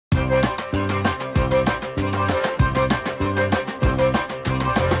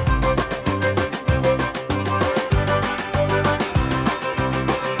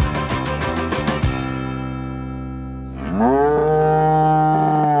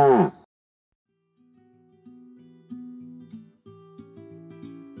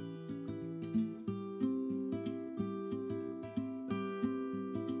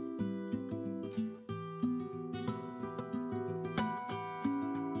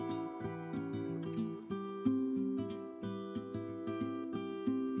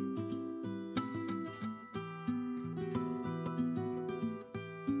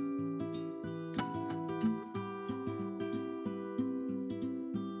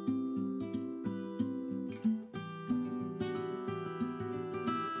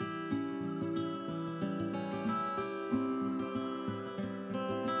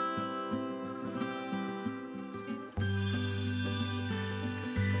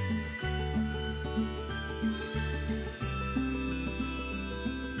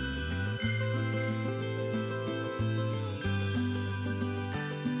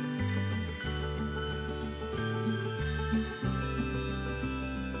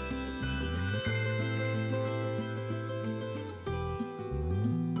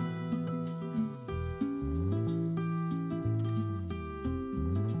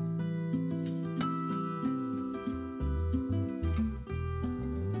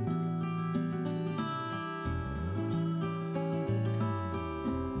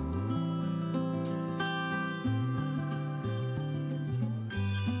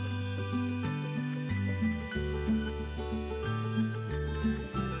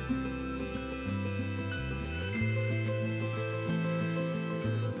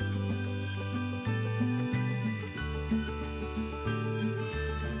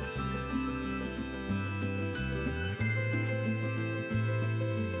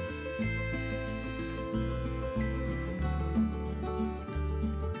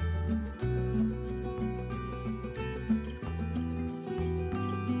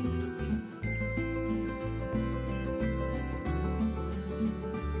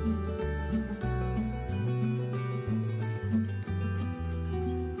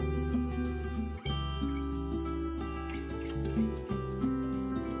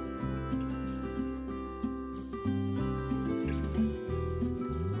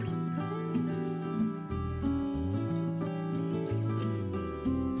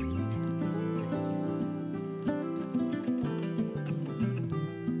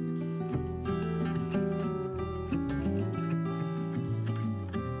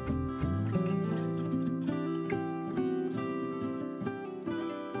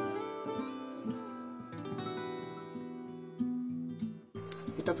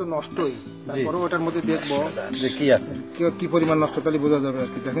এটা তো নষ্টই, তারপরে ওটার মধ্যে দেখবো যে কি আছে, কি পরিমাণ নষ্ট, তাহলে বোঝা যাবে আর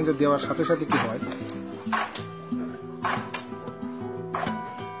কি। দেখেন যে দেওয়ার সাথে সাথে কি হয়,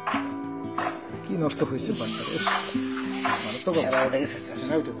 কি নষ্ট হয়েছে বাচ্চাদের।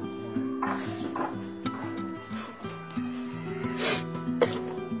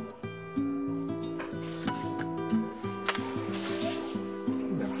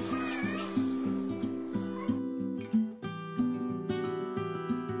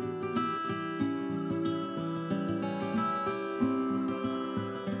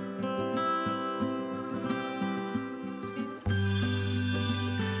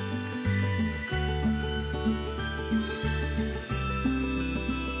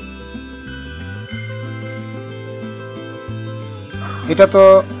 এটা তো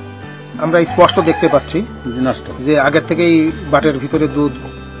আমরা স্পষ্ট দেখতে পাচ্ছি যে আগের থেকেই বাটের ভিতরে দুধ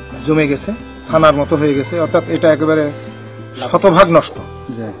জমে গেছে, ছানার মতো হয়ে গেছে, অর্থাৎ এটা একেবারে শতভাগ নষ্ট।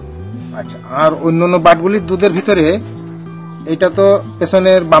 আচ্ছা, আর অন্যান্য বাটগুলির দুধের ভিতরে এটা তো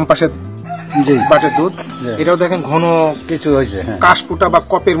পেছনের বাম পাশের বাটের দুধ, এটাও দেখেন ঘন কিছু হয়েছে, কাশপুটা বা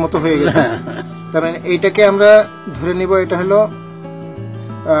কপের মতো হয়ে গেছে। তার মানে এইটাকে আমরা ধরে নিব এটা হলো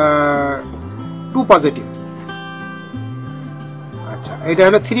 2 পজিটিভ। আচ্ছা, এটা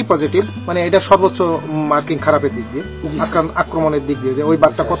হলো 3 পজিটিভ, মানে এটা সর্বোচ্চ মার্কিং খারাপের দিক দিয়ে, আক্রমণের দিক দিয়ে, যে ওই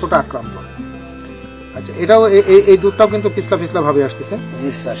বাচ্চা কতটা আক্রান্ত। আচ্ছা, এটাও এই দুধটাও কিন্তু পিছলা পিছলা ভাবে আসতেছে। জি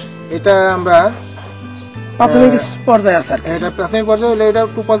স্যার, এটা আমরা প্রাথমিক পর্যায়ে আছে, এটা প্রাথমিক পর্যায়ে হলে এটা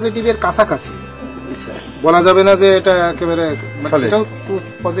 2 পজিটিভের কাছাকাছি। বলা যাবে না যে এটা একেবারে, এটাও 2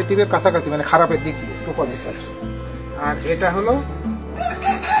 পজিটিভের কাছাকাছি, মানে খারাপের দিক দিয়ে 2 পজিটিভ। আর এটা হলো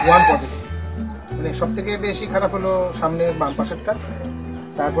 1 পজিটিভ, মানে সব থেকে বেশি খারাপ হলো সামনের বাম পাশেরটা,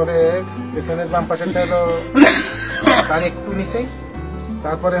 তারপরে পেছনের বাম পাশেরটা হলো তার একটু নিচেই,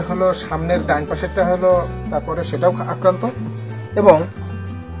 তারপরে হলো সামনের ডান পাশেরটা হলো, তারপরে সেটাও আক্রান্ত, এবং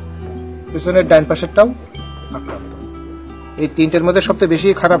পেছনের ডান পাশেরটাও আক্রান্ত। এই তিনটের মধ্যে সবচেয়ে বেশি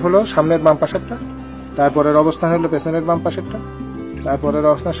খারাপ হলো সামনের বাম পাশেরটা, তারপরের অবস্থান হলো পেছনের বাম পাশেরটা, তারপরের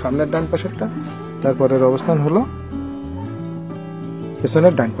অবস্থান সামনের ডান পাশেরটা, তারপরের অবস্থান হলো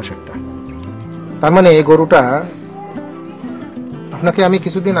পেছনের ডান পাশেরটা। তার মানে এই গরুটা, আপনাকে আমি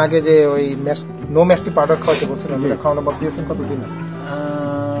কিছুদিন আগে যে ওই নো ম্যাস্টি পাউডার খাওয়াতে বলছিলাম, এটা খাওয়ানো বাদ দিয়েছেন কতদিন?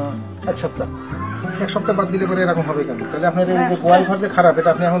 1 সপ্তাহ। 1 সপ্তাহ বাদ দিলে পরে এরকম হবে কেন? তাহলে আপনার এই যে গোয়াল ঘর যে খারাপ, এটা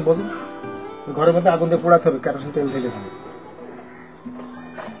আপনি এখন বোঝেন। ঘরের মধ্যে আগুন দিয়ে পোড়াতে হবে, কেরোসিন তেল ঢেলে দিয়ে,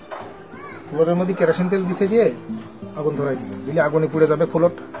 ফ্লোরের মধ্যে কেরোসিন তেল বিছিয়ে দিয়ে আগুন ধরাই দিবেন, দিলে আগুনে পুড়ে যাবে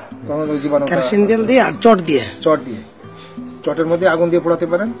ফ্লোর, তখন ওই জীবাণু। কেরোসিন তেল দিয়ে আর চট দিয়ে চটের মধ্যে আগুন দিয়ে পোড়াতে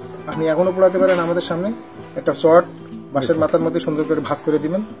পারেন, আপনি এখনো পোড়াতে পারেন। আমাদের সামনে একটা চট বাঁশের মাথার মধ্যে সুন্দর করে ভাঁজ করে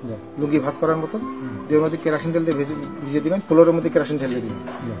দিবেন, লুঙ্গি ভাঁজ করার মতো, দিয়ে মধ্যে কেরোসিন তেল দিয়ে ভিজে দিবেন, ফ্লোরের মধ্যে কেরোসিন ঢেলে দিবেন,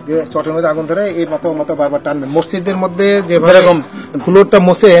 দিয়ে চটের মধ্যে আগুন ধরে এই মাথা বারবার টানবেন। মসজিদের মধ্যে যেভাবে ফ্লোরটা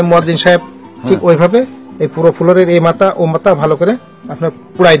মোছে মুয়াজ্জিন সাহেব, ঠিক ওইভাবে এই পুরো ফ্লোরের এই মাথা ও মাথা ভালো করে আপনার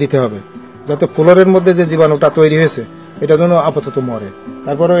পুড়াই দিতে হবে, যাতে ফ্লোরের মধ্যে যে জীবাণুটা তৈরি হয়েছে এটা যেন আপাতত মরে।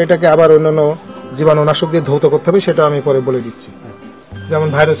 তারপরেও এটাকে আবার অন্যান্য জীবাণুনাশক দিয়ে ধৌত করতে হবে, সেটা আমি পরে বলে দিচ্ছি। যেমন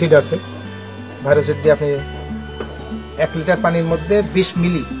ভাইরোসিড আছে, ভাইরোসিড দিয়ে আপনি 1 লিটার পানির মধ্যে 20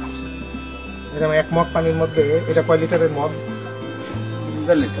 মিলি, এরকম 1 মগ পানির মধ্যে, এটা কয় লিটারের মগ?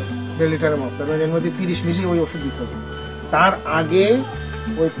 1.5 লিটারের মগ, তারপরে এর মধ্যে 30 মিলি ওই ওষুধ দিতে হবে। তার আগে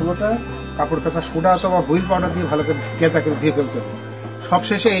ওই ফুলোটা কাপড় কাঁচা সোডা অথবা হুইল পাউডার দিয়ে ভালো করে কেঁচা করে ধুয়ে ফেলতে হবে।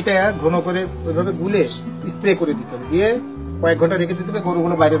 সবশেষে এটা ঘন করে ওইভাবে গুলে স্প্রে করে দিতে হবে, দিয়ে কয়েক ঘন্টা রেখে দিতে হবে,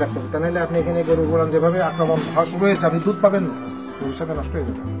 গরুগুলো বাইরে রাখতে হবে। তাহলে আপনি এখানে গরুগুলো যেভাবে আক্রমণ শুরু হয়েছে, আপনি দুধ পাবেন না, গরুর সাথে নষ্ট হয়ে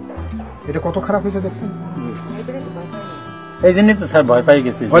যাবে। এটা কত খারাপ হয়েছে দেখছেন? এই জন্যই তো স্যার ভয় পাই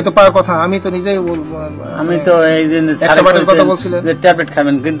গেছি, হয়তো পাওয়ার কথা। আমি তো নিজেই, আমি তো এই জন্য ট্যাবলেট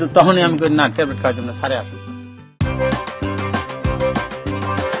খাবেন, কিন্তু তখনই আমি না ট্যাবলেট খাওয়ার জন্য স্যারে আসুন।